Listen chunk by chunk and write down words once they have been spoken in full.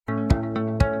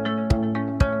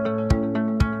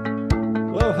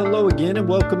Well, hello again and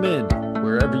welcome in.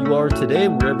 Wherever you are today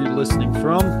and wherever you're listening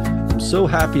from, I'm so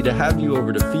happy to have you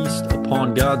over to feast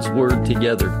upon God's Word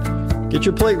together. Get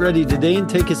your plate ready today and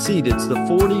take a seat. It's the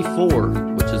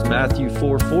 44, which is Matthew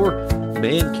 4:4.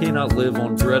 Man cannot live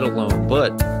on bread alone,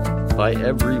 but by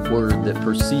every word that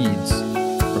proceeds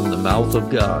from the mouth of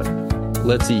God.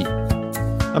 Let's eat.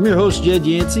 I'm your host, Jed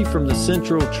Yancey from the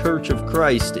Central Church of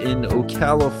Christ in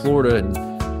Ocala, Florida.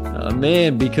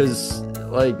 And because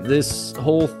this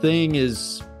whole thing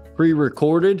is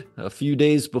pre-recorded a few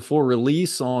days before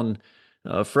release on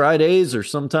Fridays, or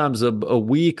sometimes a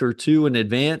week or two in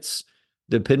advance,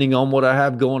 depending on what I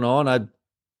have going on. I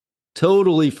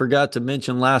totally forgot to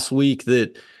mention last week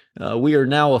that we are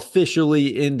now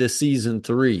officially into season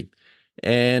 3.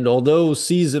 And although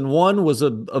season 1 was a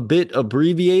bit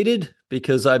abbreviated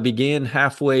because I began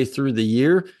halfway through the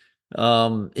year,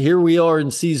 here we are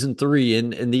in season 3.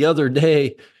 And the other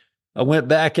day, I went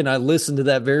back and I listened to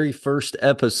that very first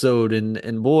episode,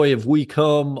 and boy, have we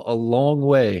come a long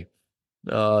way.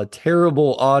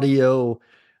 Terrible audio.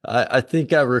 I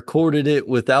think I recorded it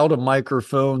without a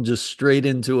microphone, just straight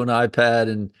into an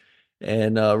iPad,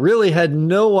 and really had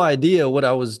no idea what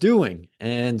I was doing.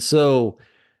 And so,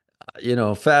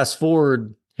 fast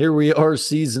forward, here we are,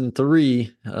 season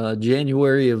 3,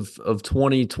 January of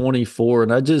 2024,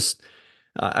 and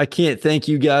I can't thank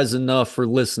you guys enough for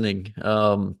listening.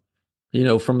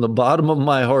 From the bottom of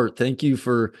my heart, thank you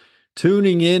for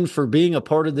tuning in, for being a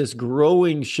part of this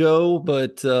growing show.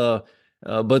 But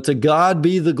to God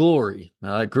be the glory.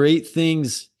 Great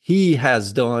things He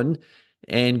has done,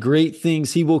 and great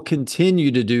things He will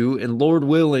continue to do. And Lord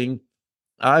willing,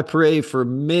 I pray for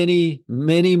many,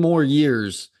 many more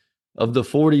years of the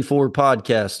 44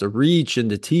 podcast to reach and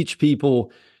to teach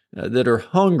people that are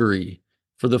hungry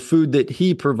for the food that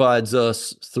He provides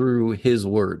us through His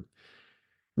Word.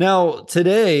 Now,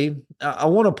 today, I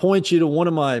want to point you to one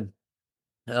of my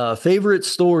favorite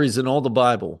stories in all the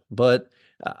Bible, but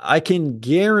I can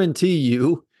guarantee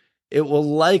you it will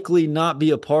likely not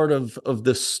be a part of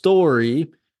the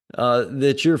story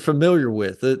that you're familiar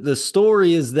with. The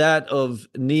story is that of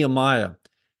Nehemiah.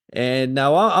 And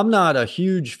now I'm not a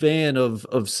huge fan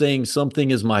of saying something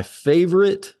is my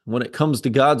favorite when it comes to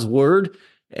God's Word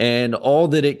and all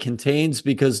that it contains,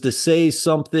 because to say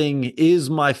something is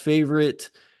my favorite,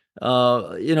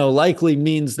 likely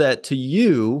means that to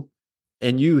you,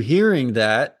 and you hearing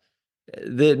that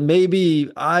maybe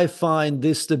I find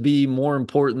this to be more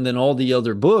important than all the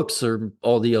other books or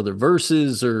all the other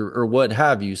verses or what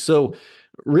have you. So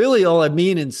really all I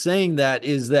mean in saying that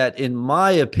is that, in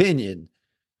my opinion,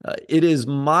 it is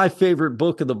my favorite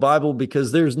book of the Bible,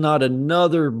 because there's not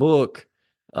another book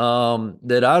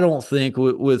that I don't think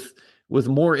with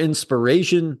more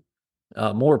inspiration,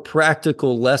 more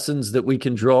practical lessons that we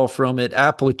can draw from it,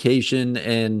 application,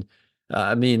 and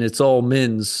it's all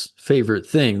men's favorite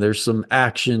thing. There's some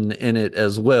action in it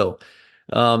as well.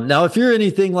 Now, if you're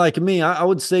anything like me, I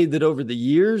would say that over the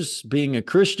years, being a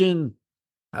Christian,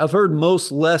 I've heard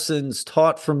most lessons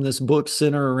taught from this book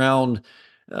center around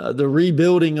the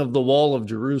rebuilding of the wall of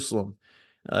Jerusalem.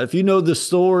 If you know the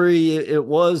story, it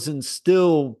was and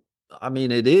still,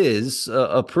 it is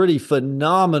a pretty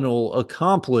phenomenal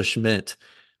accomplishment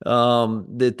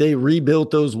that they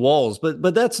rebuilt those walls.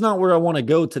 But that's not where I want to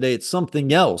go today. It's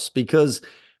something else, because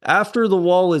after the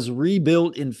wall is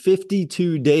rebuilt in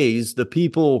 52 days, the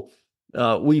people,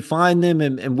 we find them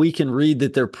and we can read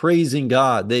that they're praising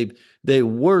God. They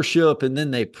worship, and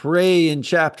then they pray in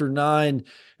chapter 9.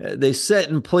 They set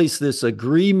in place this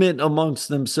agreement amongst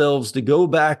themselves to go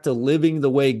back to living the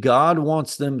way God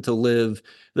wants them to live.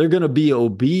 They're going to be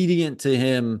obedient to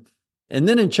Him. And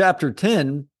then in chapter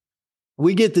 10,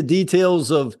 we get the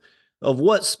details of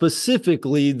what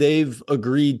specifically they've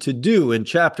agreed to do. In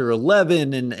chapter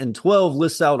 11 and 12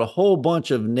 lists out a whole bunch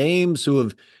of names who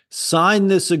have signed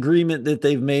this agreement that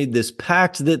they've made, this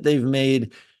pact that they've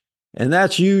made. And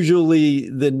that's usually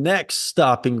the next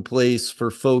stopping place for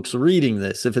folks reading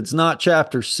this. If it's not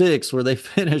chapter 6 where they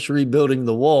finish rebuilding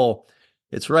the wall,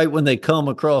 it's right when they come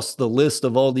across the list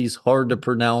of all these hard to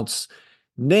pronounce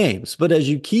names. But as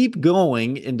you keep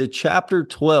going into chapter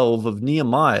 12 of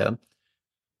Nehemiah,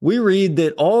 we read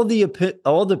that all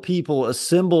the people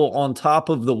assemble on top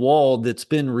of the wall that's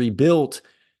been rebuilt.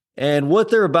 And what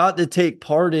they're about to take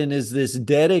part in is this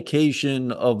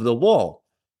dedication of the wall.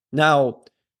 Now,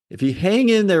 if you hang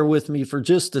in there with me for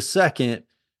just a second,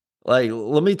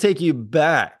 let me take you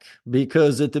back,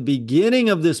 because at the beginning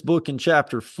of this book in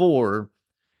chapter 4,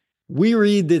 we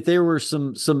read that there were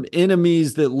some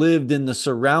enemies that lived in the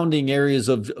surrounding areas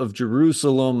of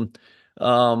Jerusalem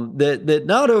that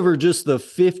not over just the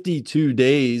 52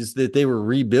 days that they were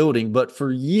rebuilding, but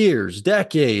for years,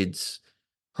 decades,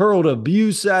 hurled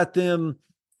abuse at them,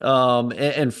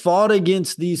 and fought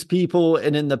against these people.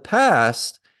 And in the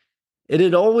past, it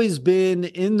had always been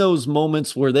in those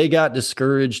moments where they got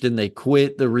discouraged and they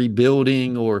quit the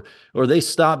rebuilding, or they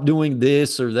stopped doing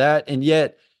this or that. And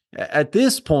yet at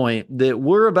this point that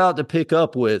we're about to pick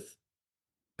up with,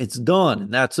 it's done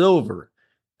and that's over.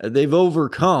 They've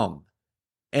overcome.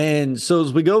 And so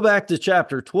as we go back to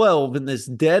chapter 12 and this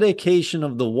dedication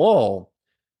of the wall,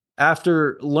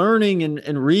 after learning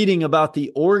and reading about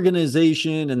the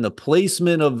organization and the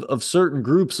placement of certain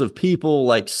groups of people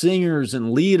like singers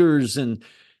and leaders, and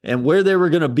where they were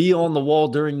going to be on the wall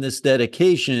during this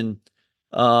dedication,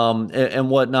 and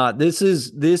whatnot, this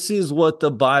is what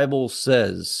the Bible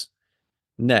says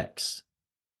next.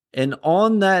 And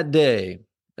on that day,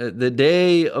 the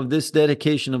day of this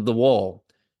dedication of the wall,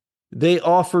 they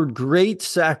offered great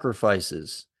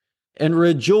sacrifices and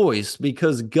rejoiced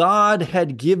because God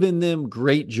had given them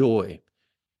great joy.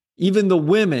 Even the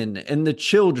women and the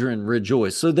children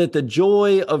rejoiced, so that the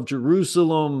joy of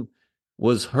Jerusalem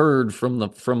was heard from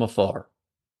afar.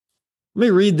 Let me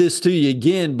read this to you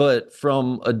again, but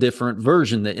from a different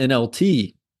version, the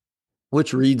NLT,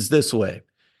 which reads this way.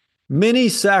 Many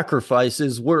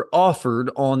sacrifices were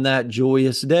offered on that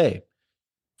joyous day,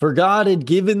 for God had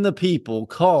given the people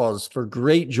cause for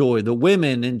great joy. The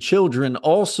women and children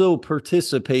also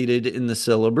participated in the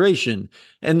celebration,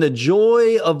 and the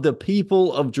joy of the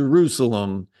people of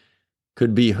Jerusalem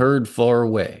could be heard far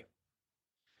away.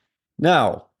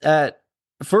 Now, at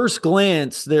first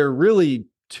glance, there are really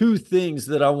two things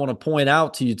that I want to point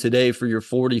out to you today for your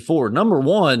 44. Number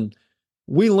one,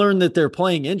 we learned that they're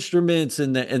playing instruments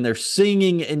and they're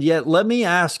singing, and yet let me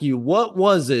ask you, what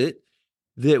was it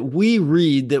that we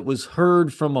read that was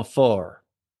heard from afar?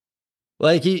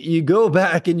 Like you go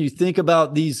back and you think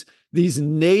about these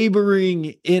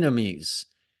neighboring enemies,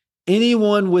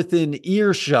 anyone within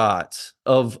earshot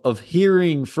of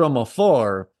hearing from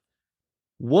afar,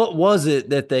 what was it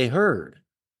that they heard?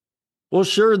 Well,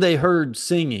 sure, they heard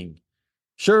singing.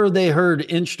 Sure, they heard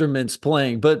instruments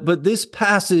playing, but this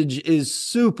passage is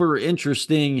super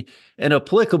interesting and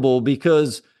applicable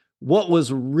because what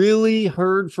was really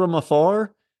heard from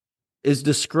afar is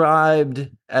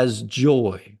described as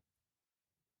joy.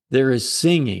 There is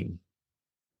singing,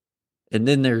 and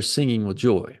then there's singing with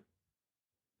joy.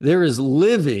 There is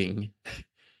living,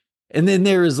 and then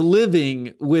there is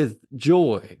living with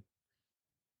joy.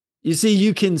 You see,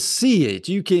 you can see it,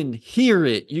 you can hear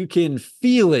it, you can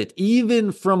feel it,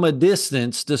 even from a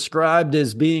distance, described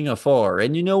as being afar.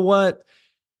 And you know what?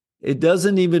 It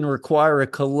doesn't even require a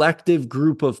collective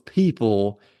group of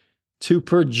people to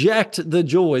project the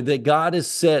joy that God has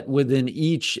set within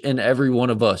each and every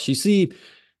one of us. You see,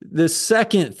 the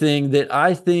second thing that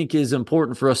I think is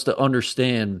important for us to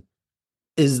understand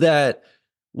is that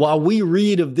while we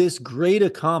read of this great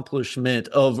accomplishment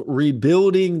of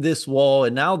rebuilding this wall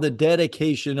and now the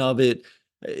dedication of it,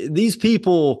 these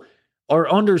people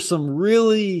are under some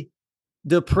really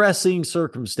depressing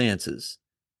circumstances.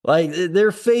 Like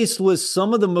they're faced with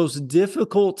some of the most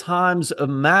difficult times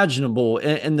imaginable,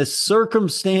 and the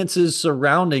circumstances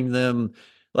surrounding them,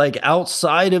 like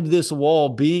outside of this wall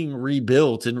being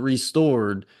rebuilt and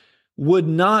restored, would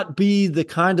not be the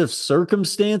kind of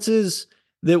circumstances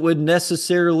that would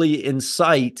necessarily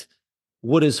incite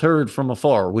what is heard from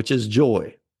afar, which is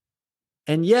joy.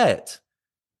 And yet,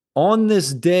 on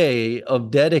this day of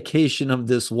dedication of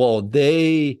this wall,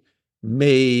 they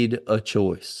made a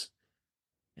choice.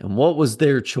 And what was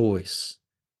their choice?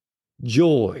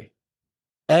 Joy,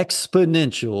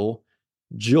 exponential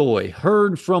joy,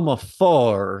 heard from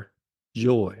afar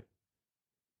joy.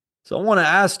 So I want to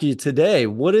ask you today,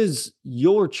 what is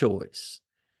your choice?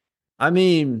 I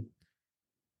mean,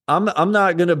 I'm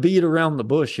not going to beat around the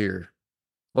bush here.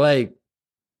 Like,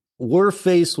 we're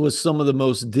faced with some of the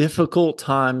most difficult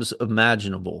times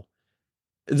imaginable.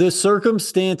 The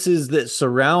circumstances that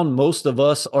surround most of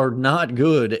us are not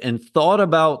good, and thought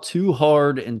about too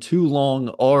hard and too long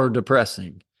are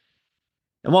depressing.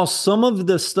 And while some of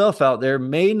the stuff out there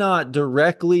may not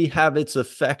directly have its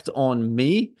effect on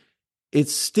me,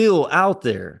 it's still out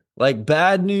there. Like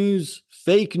bad news,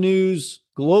 fake news,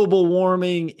 global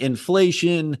warming,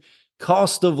 inflation,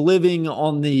 cost of living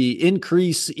on the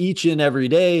increase each and every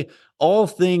day, all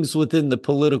things within the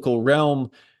political realm,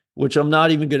 which I'm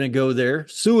not even going to go there.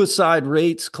 Suicide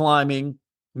rates climbing,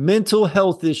 mental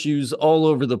health issues all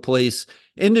over the place,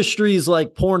 industries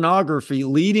like pornography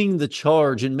leading the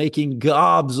charge and making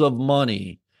gobs of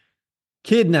money,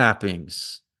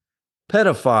 kidnappings,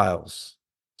 pedophiles,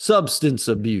 substance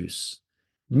abuse,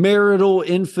 marital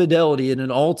infidelity at an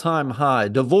all-time high,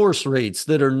 divorce rates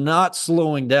that are not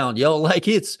slowing down. Yo, like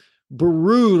it's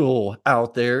brutal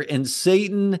out there, and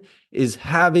Satan is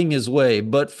having his way.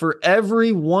 But for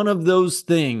every one of those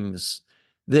things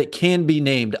that can be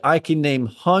named, I can name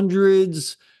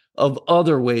hundreds of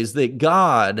other ways that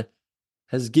God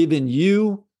has given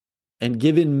you and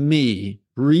given me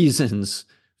reasons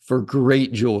for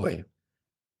great joy.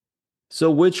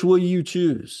 So which will you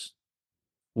choose?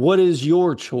 What is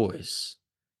your choice?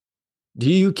 Do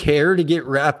you care to get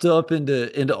wrapped up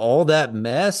into all that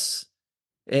mess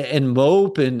and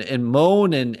mope and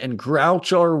moan and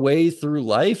grouch our way through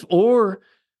life? Or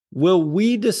will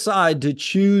we decide to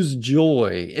choose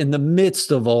joy in the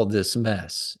midst of all this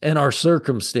mess and our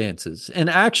circumstances? And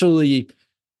actually,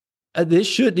 this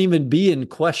shouldn't even be in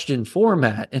question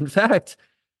format. In fact,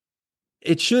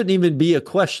 it shouldn't even be a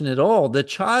question at all. The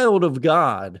child of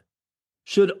God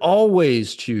should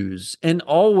always choose and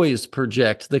always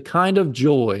project the kind of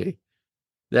joy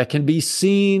that can be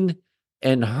seen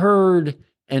and heard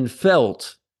and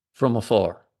felt from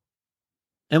afar.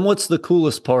 And what's the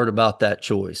coolest part about that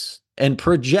choice and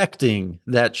projecting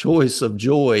that choice of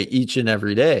joy each and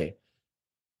every day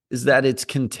is that it's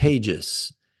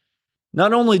contagious.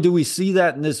 Not only do we see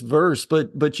that in this verse,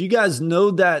 but you guys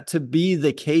know that to be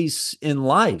the case in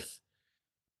life.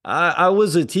 I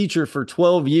was a teacher for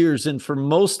 12 years, and for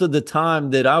most of the time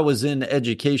that I was in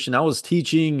education, I was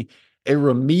teaching a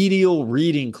remedial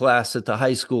reading class at the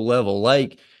high school level.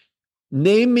 Like,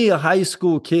 name me a high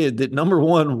school kid that, number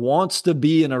one, wants to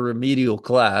be in a remedial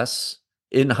class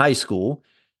in high school,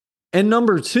 and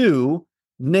number two,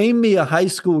 name me a high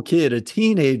school kid, a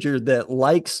teenager that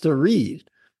likes to read.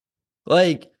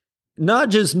 Like, not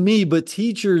just me, but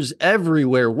teachers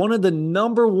everywhere. One of the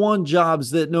number one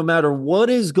jobs that no matter what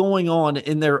is going on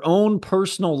in their own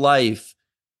personal life,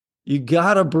 you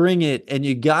got to bring it and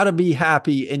you got to be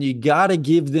happy and you got to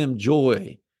give them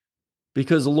joy,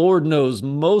 because Lord knows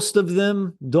most of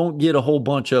them don't get a whole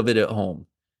bunch of it at home.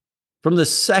 From the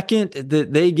second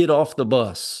that they get off the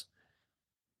bus,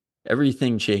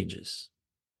 everything changes.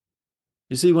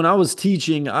 You see, when I was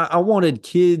teaching, I wanted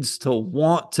kids to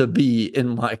want to be in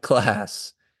my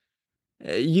class.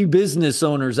 You business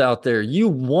owners out there, you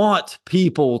want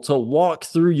people to walk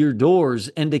through your doors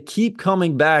and to keep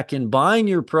coming back and buying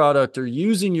your product or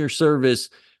using your service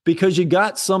because you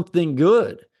got something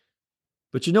good.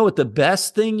 But you know what the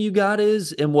best thing you got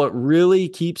is, and what really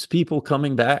keeps people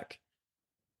coming back?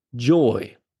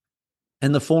 Joy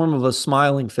in the form of a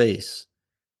smiling face.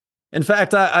 In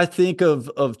fact, I think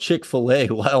of Chick-fil-A.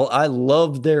 While I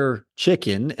love their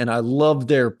chicken and I love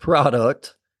their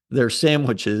product, their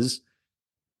sandwiches,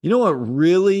 you know what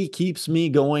really keeps me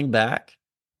going back?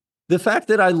 The fact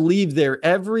that I leave there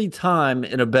every time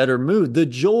in a better mood. The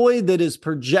joy that is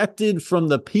projected from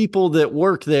the people that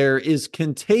work there is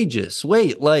contagious.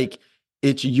 Wait, like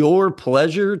it's your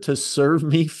pleasure to serve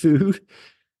me food?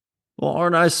 Well,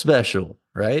 aren't I special,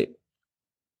 right?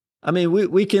 I mean,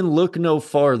 we can look no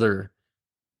farther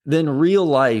than real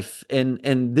life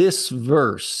and this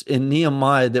verse in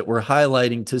Nehemiah that we're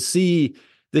highlighting to see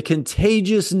the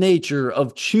contagious nature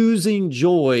of choosing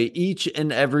joy each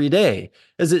and every day.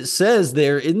 As it says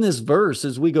there in this verse,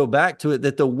 as we go back to it,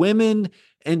 that the women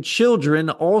and children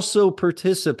also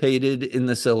participated in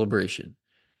the celebration.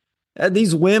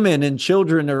 These women and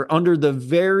children are under the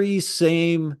very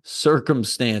same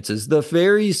circumstances, the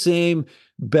very same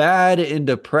bad and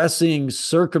depressing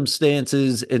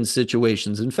circumstances and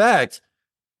situations. In fact,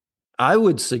 I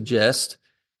would suggest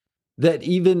that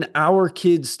even our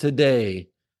kids today,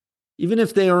 even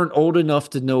if they aren't old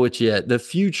enough to know it yet, the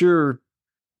future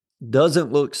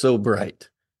doesn't look so bright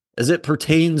as it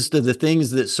pertains to the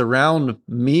things that surround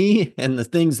me and the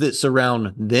things that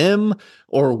surround them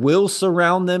or will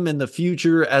surround them in the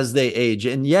future as they age.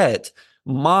 And yet,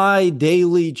 my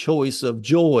daily choice of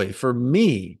joy for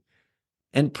me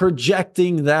and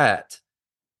projecting that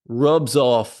rubs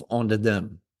off onto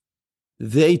them.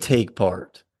 They take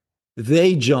part.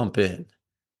 They jump in.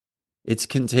 It's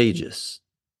contagious.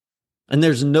 And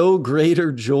there's no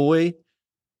greater joy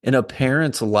in a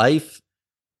parent's life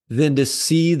than to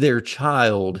see their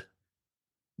child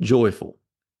joyful,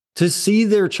 to see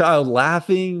their child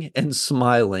laughing and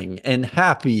smiling and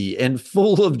happy and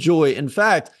full of joy. In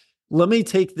fact, let me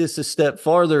take this a step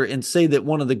farther and say that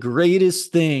one of the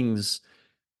greatest things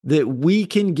that we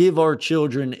can give our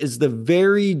children is the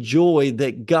very joy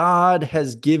that God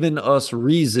has given us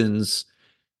reasons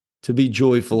to be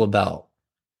joyful about.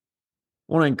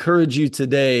 I want to encourage you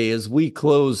today as we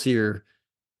close here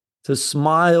to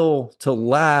smile, to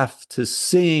laugh, to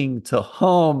sing, to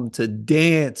hum, to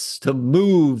dance, to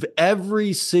move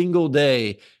every single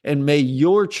day. And may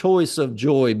your choice of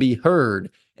joy be heard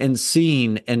and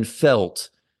seen and felt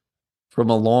from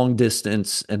a long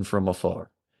distance and from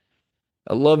afar.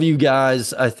 I love you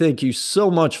guys. I thank you so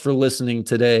much for listening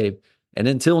today. And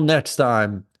until next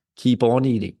time, keep on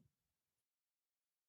eating.